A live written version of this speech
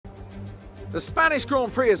The Spanish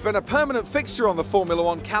Grand Prix has been a permanent fixture on the Formula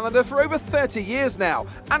One calendar for over 30 years now,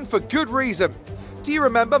 and for good reason. Do you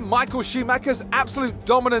remember Michael Schumacher's absolute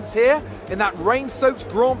dominance here in that rain-soaked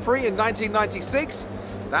Grand Prix in 1996?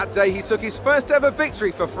 That day he took his first ever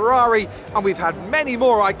victory for Ferrari, and we've had many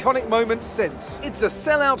more iconic moments since. It's a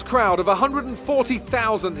sellout crowd of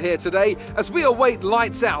 140,000 here today as we await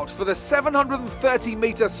lights out for the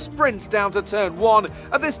 730-metre sprint down to turn 1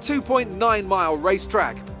 of this 2.9-mile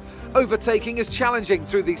racetrack. Overtaking is challenging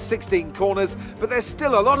through these 16 corners, but there's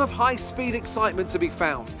still a lot of high-speed excitement to be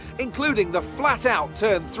found, including the flat-out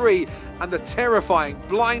turn 3 and the terrifying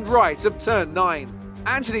blind right of turn 9.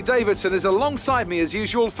 Anthony Davidson is alongside me as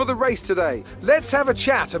usual for the race today. Let's have a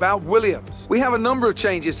chat about Williams. We have a number of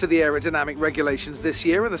changes to the aerodynamic regulations this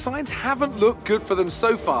year, and the signs haven't looked good for them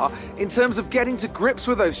so far in terms of getting to grips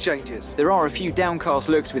with those changes. There are a few downcast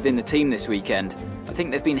looks within the team this weekend. I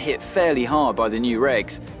think they've been hit fairly hard by the new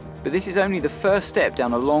regs. But this is only the first step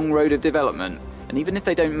down a long road of development, and even if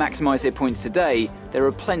they don't maximise their points today, there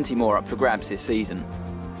are plenty more up for grabs this season.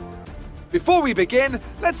 Before we begin,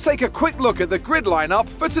 let's take a quick look at the grid lineup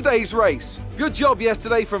for today's race. Good job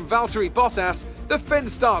yesterday from Valtteri Bottas. The Finn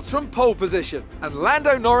starts from pole position, and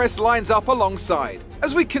Lando Norris lines up alongside.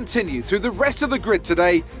 As we continue through the rest of the grid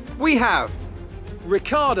today, we have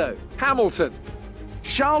Ricciardo, Hamilton,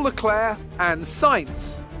 Charles Leclerc and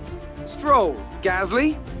Sainz, Stroll,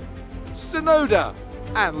 Gasly, Tsunoda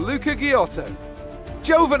and Luca Giotto,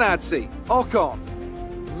 Giovinazzi, Ocon,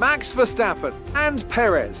 Max Verstappen and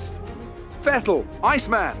Perez, Vettel,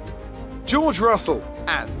 Iceman, George Russell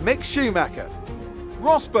and Mick Schumacher,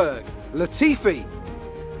 Rosberg, Latifi,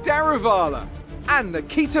 Daruvala and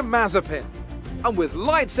Nikita Mazepin. And with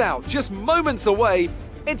lights out just moments away,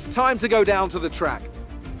 it's time to go down to the track.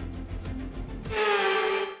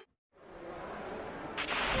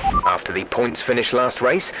 After the points finish last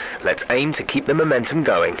race, let's aim to keep the momentum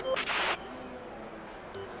going.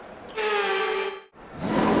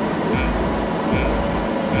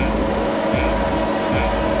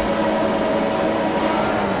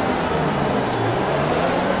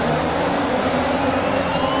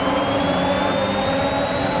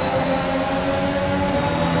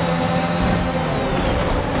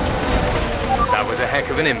 That was a heck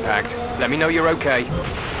of an impact. Let me know you're okay.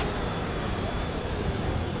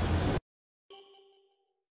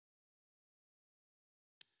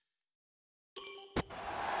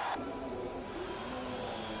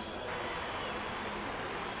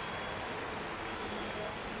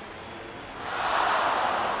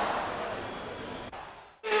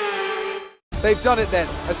 They've done it then,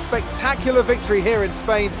 a spectacular victory here in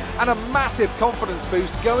Spain and a massive confidence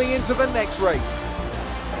boost going into the next race.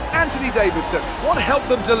 Anthony Davidson, what helped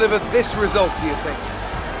them deliver this result, do you think?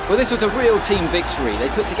 Well, this was a real team victory. They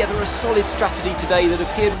put together a solid strategy today that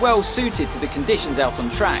appeared well suited to the conditions out on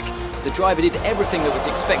track. The driver did everything that was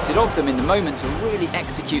expected of them in the moment to really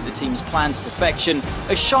execute the team's plan to perfection,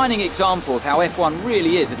 a shining example of how F1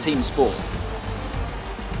 really is a team sport.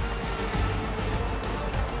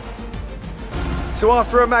 So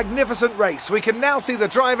after a magnificent race, we can now see the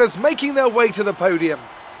drivers making their way to the podium.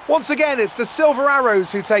 Once again, it's the Silver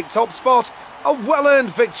Arrows who take top spot, a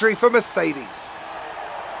well-earned victory for Mercedes.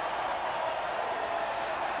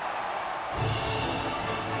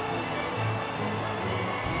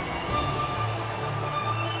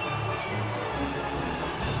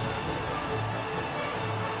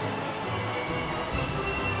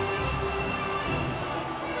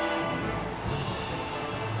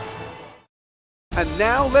 And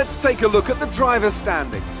now let's take a look at the drivers'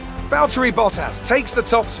 standings. Valtteri Bottas takes the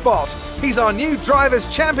top spot. He's our new Drivers'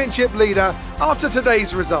 Championship leader after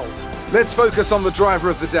today's result. Let's focus on the driver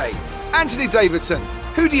of the day. Anthony Davidson,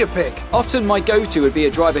 who do you pick? Often my go-to would be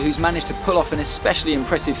a driver who's managed to pull off an especially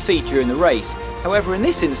impressive feat during the race. However, in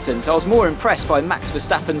this instance, I was more impressed by Max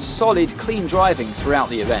Verstappen's solid, clean driving throughout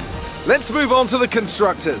the event. Let's move on to the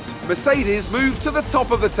constructors. Mercedes move to the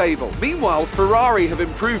top of the table. Meanwhile, Ferrari have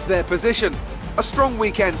improved their position. A strong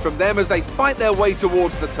weekend from them as they fight their way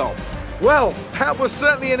towards the top. Well, that was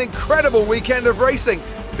certainly an incredible weekend of racing.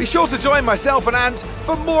 Be sure to join myself and Ant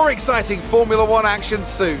for more exciting Formula One action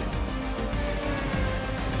soon.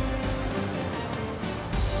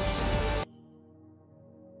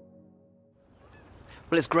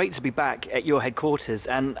 Well, it's great to be back at your headquarters,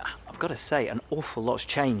 and I've got to say, an awful lot's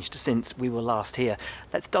changed since we were last here.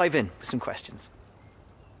 Let's dive in with some questions.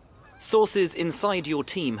 Sources inside your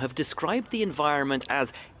team have described the environment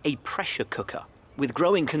as a pressure cooker, with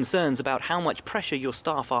growing concerns about how much pressure your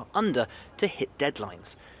staff are under to hit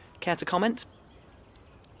deadlines. Care to comment?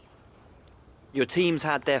 Your team's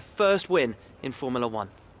had their first win in Formula One.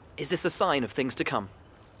 Is this a sign of things to come?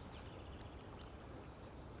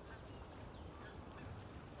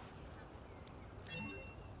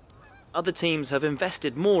 Other teams have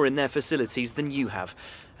invested more in their facilities than you have.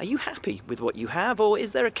 Are you happy with what you have, or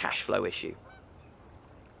is there a cash flow issue?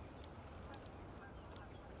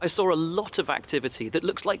 I saw a lot of activity that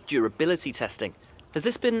looks like durability testing. Has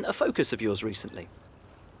this been a focus of yours recently?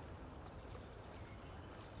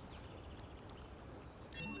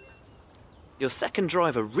 Your second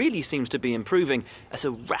driver really seems to be improving at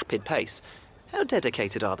a rapid pace. How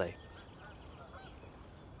dedicated are they?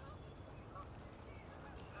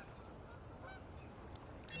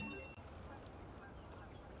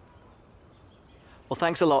 Well,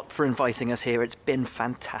 thanks a lot for inviting us here. It's been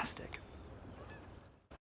fantastic.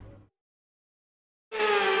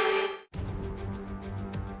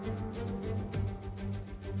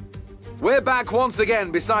 We're back once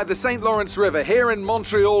again beside the St. Lawrence River here in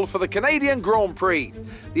Montreal for the Canadian Grand Prix.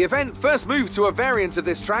 The event first moved to a variant of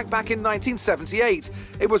this track back in 1978.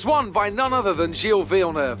 It was won by none other than Gilles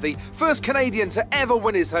Villeneuve, the first Canadian to ever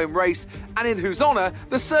win his home race, and in whose honour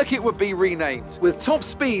the circuit would be renamed. With top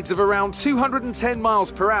speeds of around 210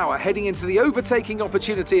 miles per hour heading into the overtaking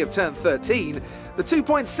opportunity of turn 13, the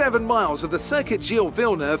 2.7 miles of the circuit Gilles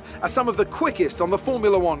Villeneuve are some of the quickest on the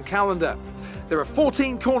Formula One calendar. There are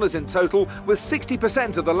 14 corners in total, with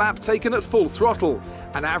 60% of the lap taken at full throttle,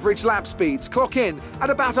 and average lap speeds clock in at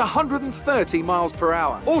about 130 miles per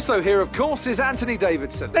hour. Also here, of course, is Anthony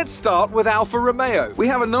Davidson. Let's start with Alfa Romeo. We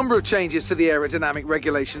have a number of changes to the aerodynamic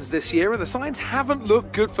regulations this year, and the signs haven't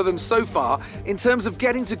looked good for them so far in terms of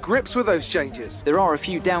getting to grips with those changes. There are a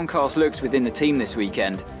few downcast looks within the team this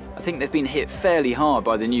weekend. I think they've been hit fairly hard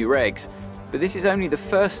by the new regs. But this is only the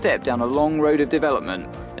first step down a long road of development,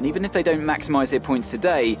 and even if they don't maximise their points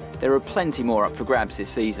today, there are plenty more up for grabs this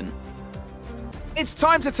season. It's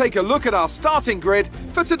time to take a look at our starting grid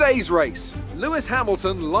for today's race. Lewis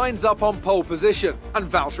Hamilton lines up on pole position, and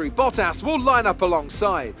Valtteri Bottas will line up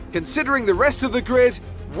alongside. Considering the rest of the grid,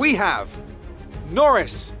 we have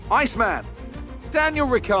Norris, Iceman, Daniel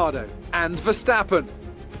Ricciardo and Verstappen,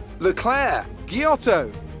 Leclerc,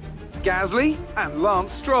 Giotto, Gasly and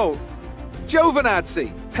Lance Stroll,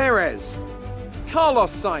 Giovinazzi, Perez,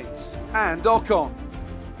 Carlos Sainz and Ocon,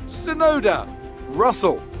 Tsunoda,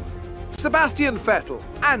 Russell, Sebastian Vettel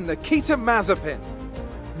and Nikita Mazepin,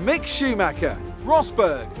 Mick Schumacher,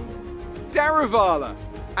 Rosberg, Daruvala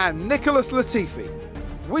and Nicholas Latifi.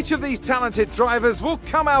 Which of these talented drivers will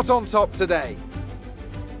come out on top today?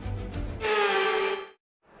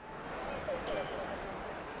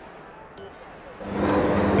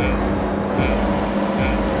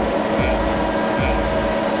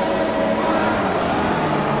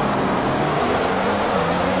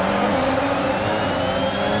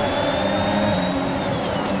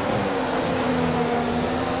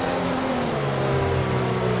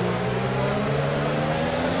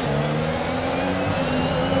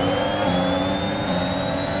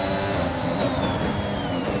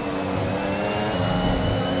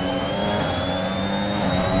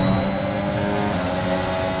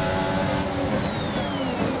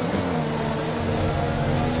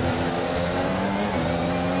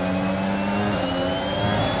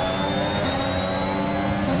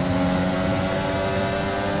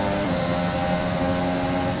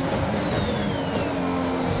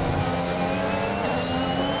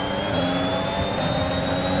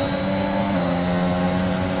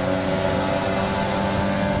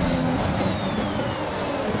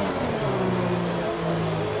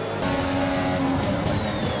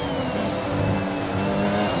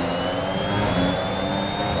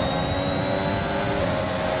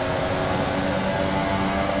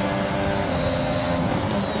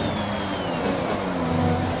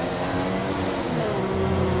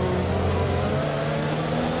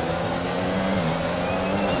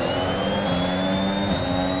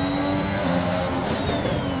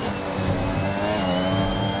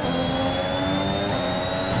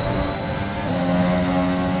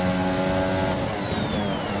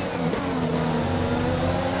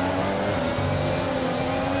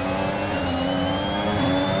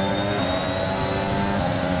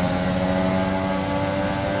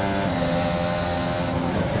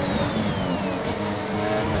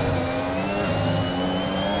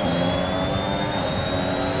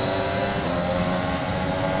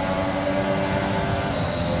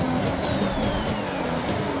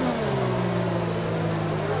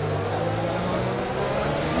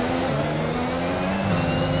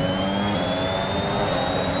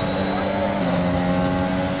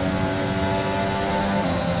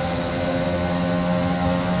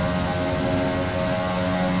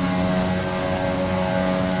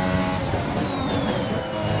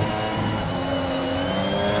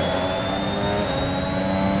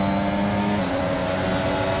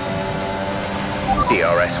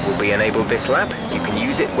 DRS will be enabled this lap. You can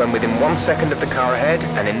use it when within 1 second of the car ahead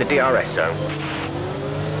and in the DRS zone.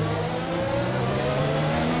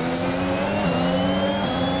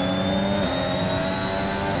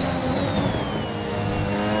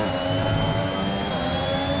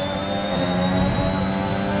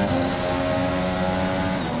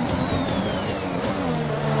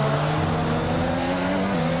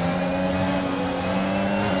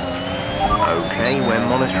 Okay, we're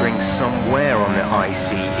monitoring somewhere on the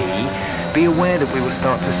ICE. Be aware that we will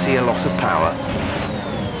start to see a loss of power.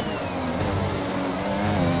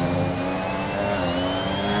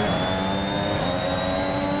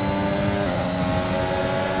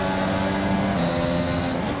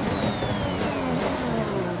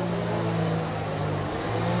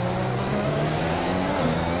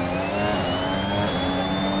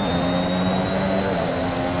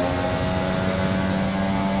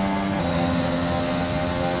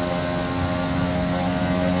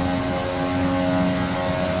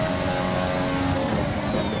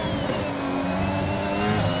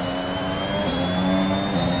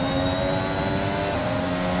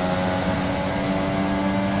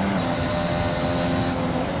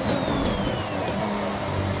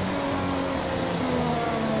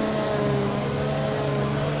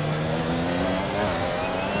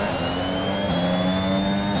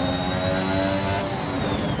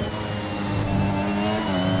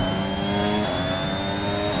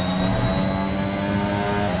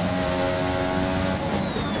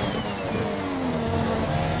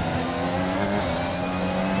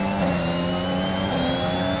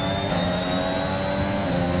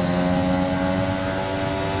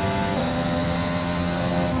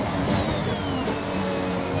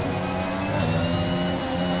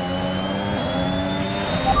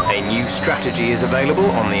 A new strategy is available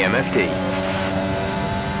on the MFD.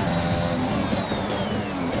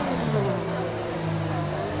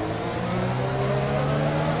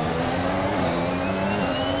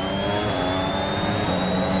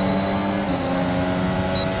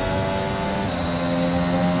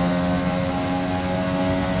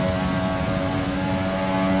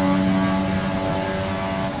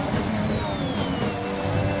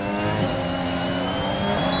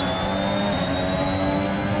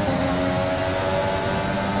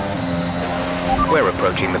 We're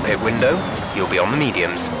approaching the pit window. You'll be on the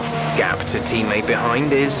mediums. Gap to teammate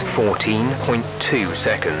behind is 14.2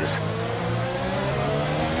 seconds.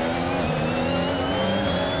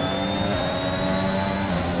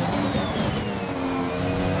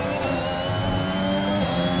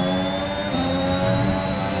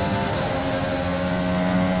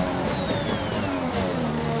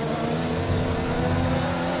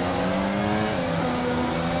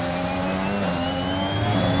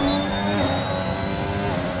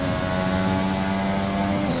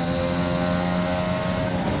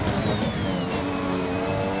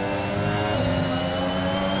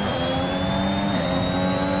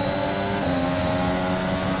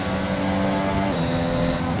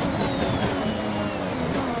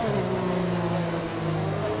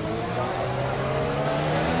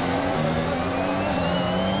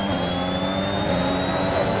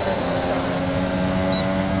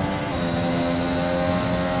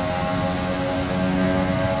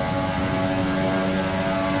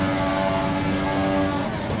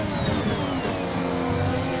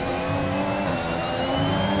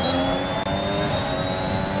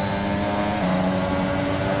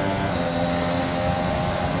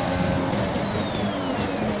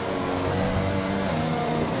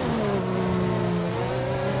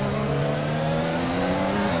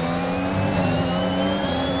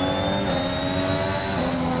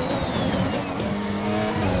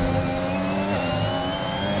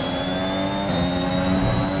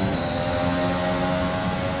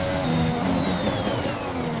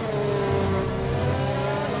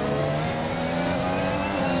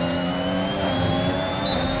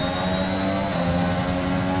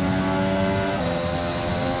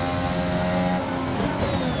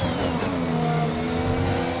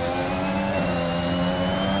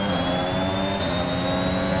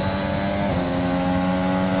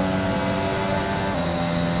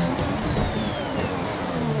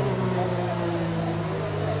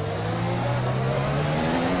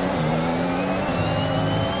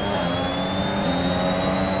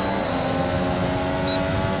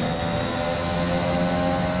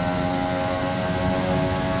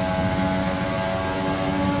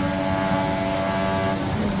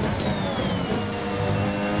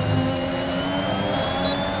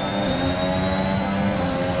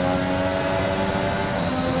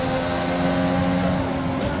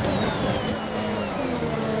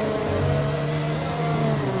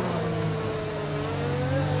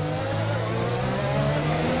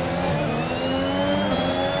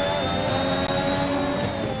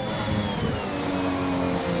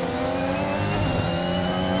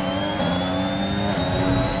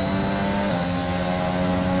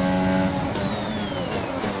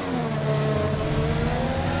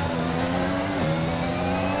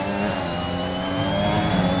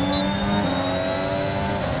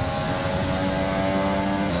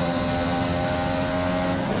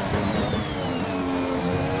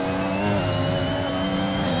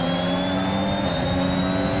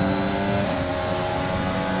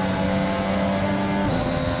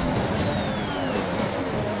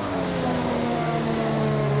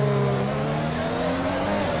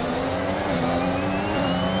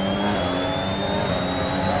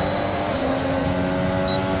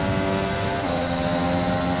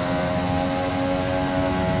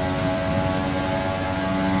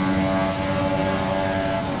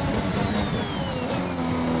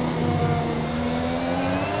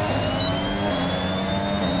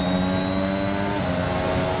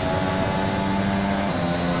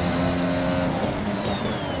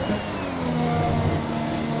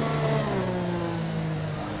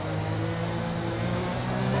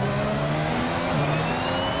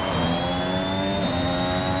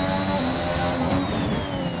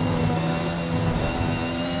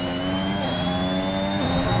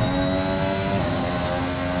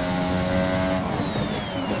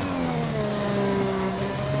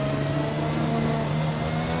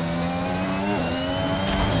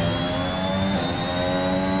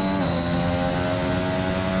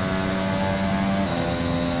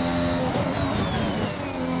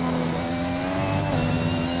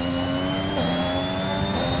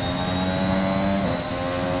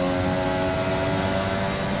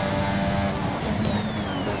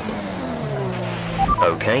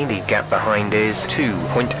 Okay, the gap behind is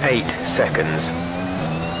 2.8 seconds.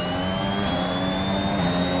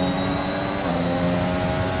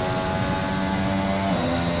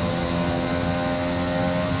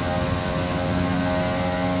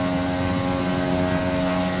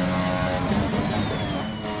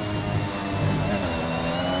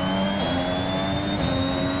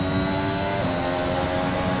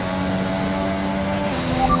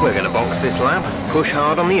 We're going to box this lap, push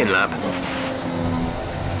hard on the in-lap.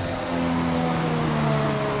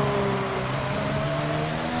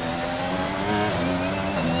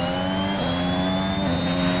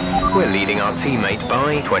 We're leading our teammate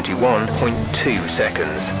by 21.2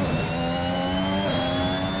 seconds.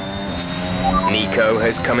 Nico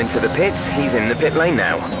has come into the pits, he's in the pit lane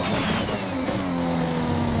now.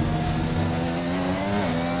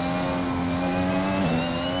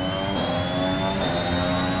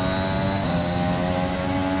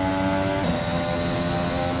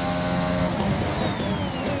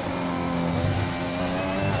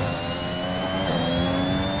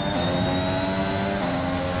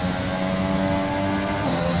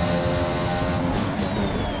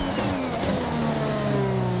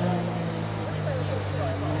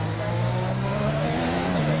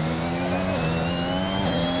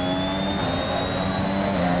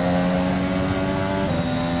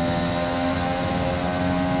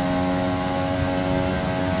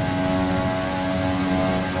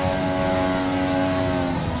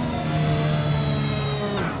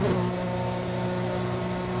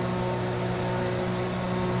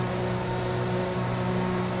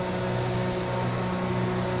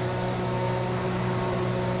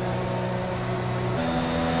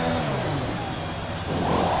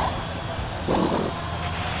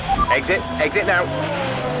 Exit now.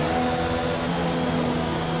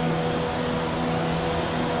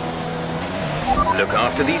 Look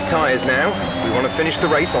after these tyres now. We want to finish the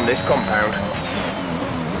race on this compound.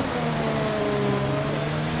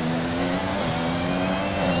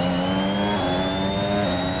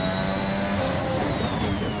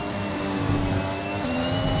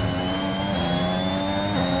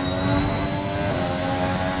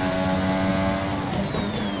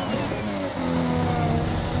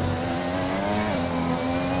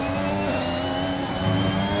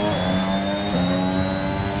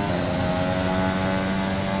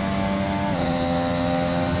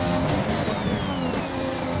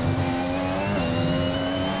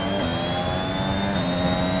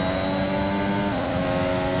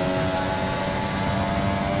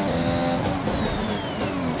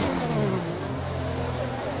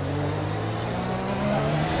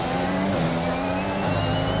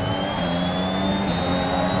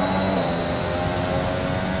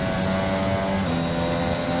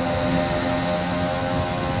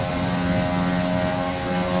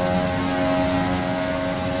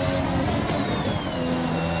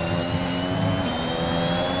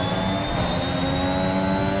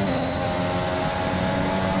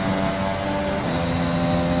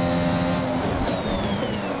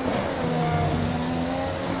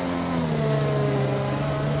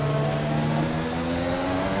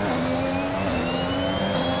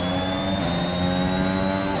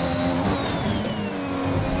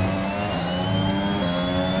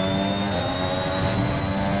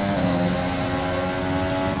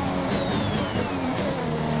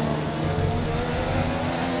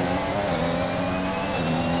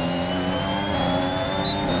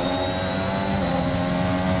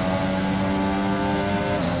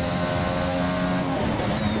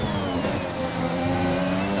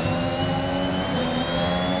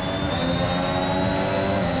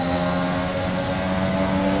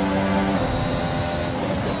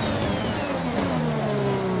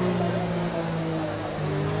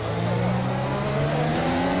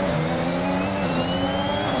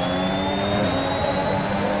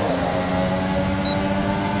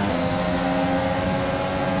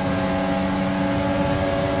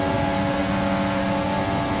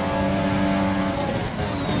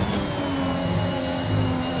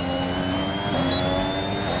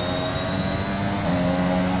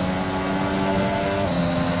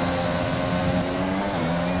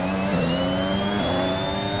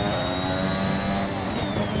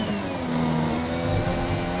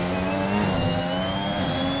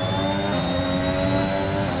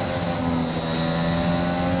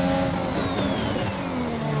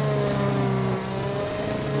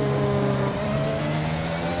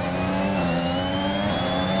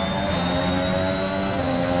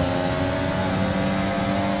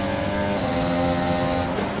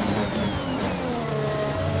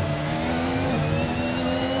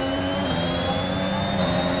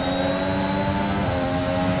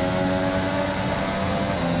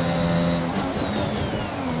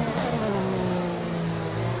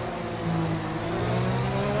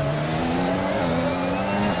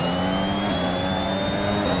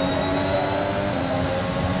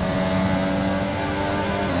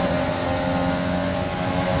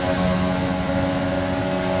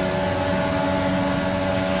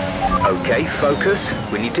 Okay, focus.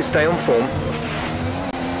 We need to stay on form.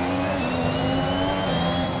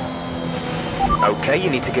 Okay, you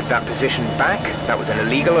need to give that position back. That was an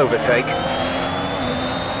illegal overtake.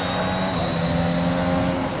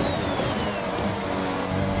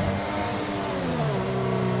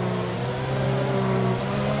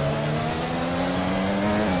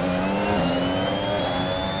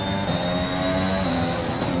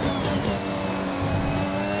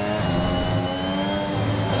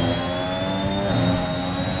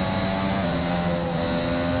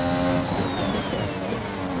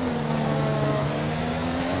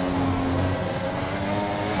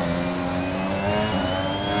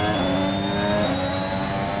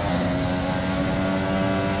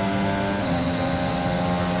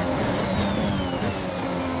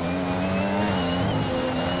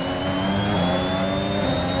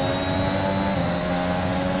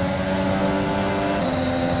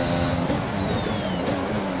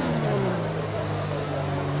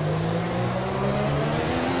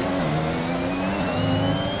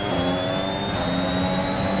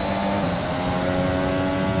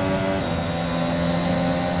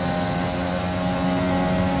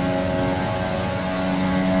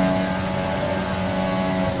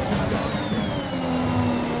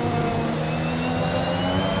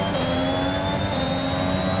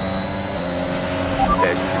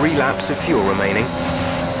 There's 3 laps of fuel remaining.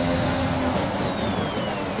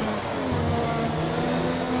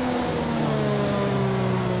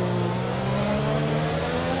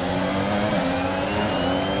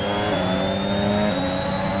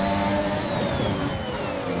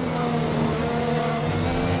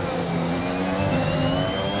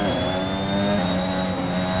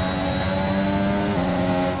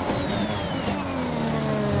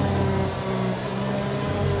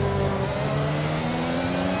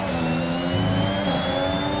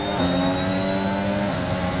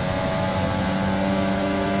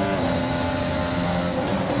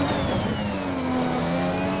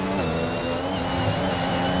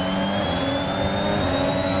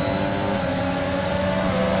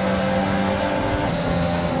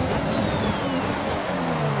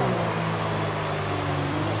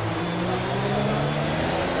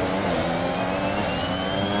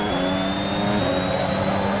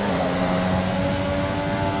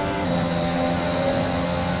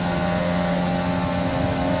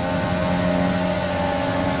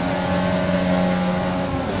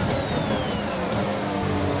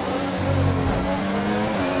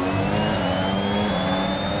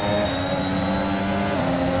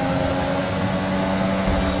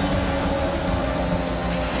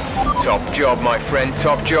 Top job, my friend,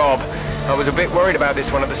 top job. I was a bit worried about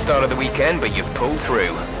this one at the start of the weekend, but you've pulled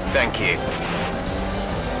through. Thank you.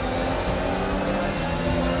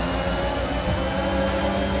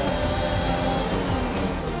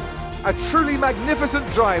 A truly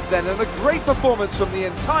magnificent drive then, and a great performance from the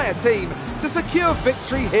entire team to secure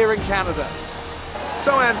victory here in Canada.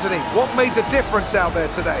 So Anthony, what made the difference out there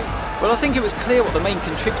today? Well, I think it was clear what the main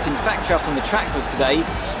contributing factor out on the track was today: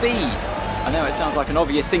 speed. I know it sounds like an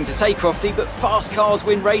obvious thing to say, Crofty, but fast cars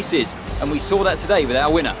win races, and we saw that today with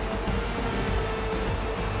our winner.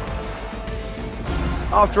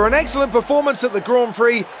 After an excellent performance at the Grand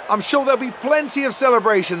Prix, I'm sure there'll be plenty of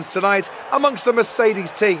celebrations tonight amongst the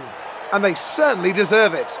Mercedes team, and they certainly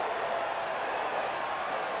deserve it.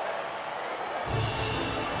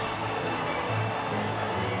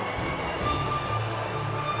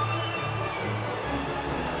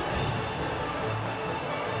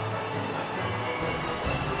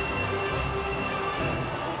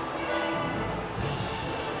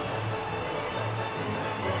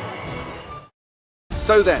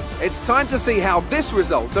 So then, it's time to see how this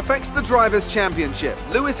result affects the Drivers' Championship.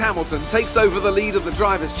 Lewis Hamilton takes over the lead of the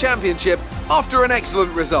Drivers' Championship after an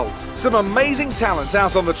excellent result. Some amazing talent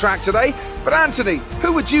out on the track today, but Anthony,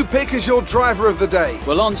 who would you pick as your driver of the day?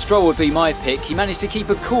 Well, Lance Stroll would be my pick. He managed to keep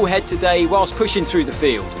a cool head today whilst pushing through the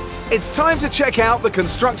field. It's time to check out the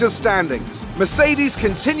constructors' standings. Mercedes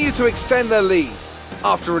continue to extend their lead.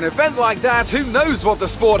 After an event like that, who knows what the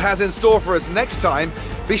sport has in store for us next time?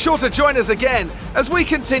 Be sure to join us again as we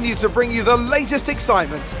continue to bring you the latest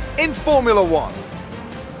excitement in Formula One.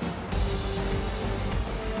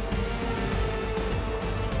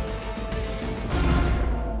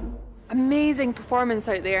 Amazing performance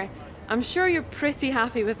out there. I'm sure you're pretty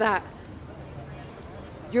happy with that.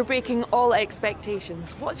 You're breaking all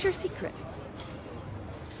expectations. What's your secret?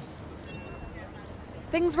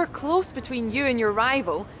 Things were close between you and your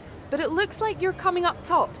rival, but it looks like you're coming up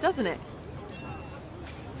top, doesn't it?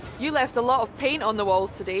 You left a lot of paint on the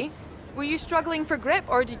walls today. Were you struggling for grip,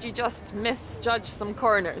 or did you just misjudge some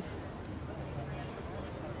corners?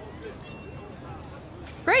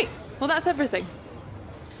 Great. Well, that's everything.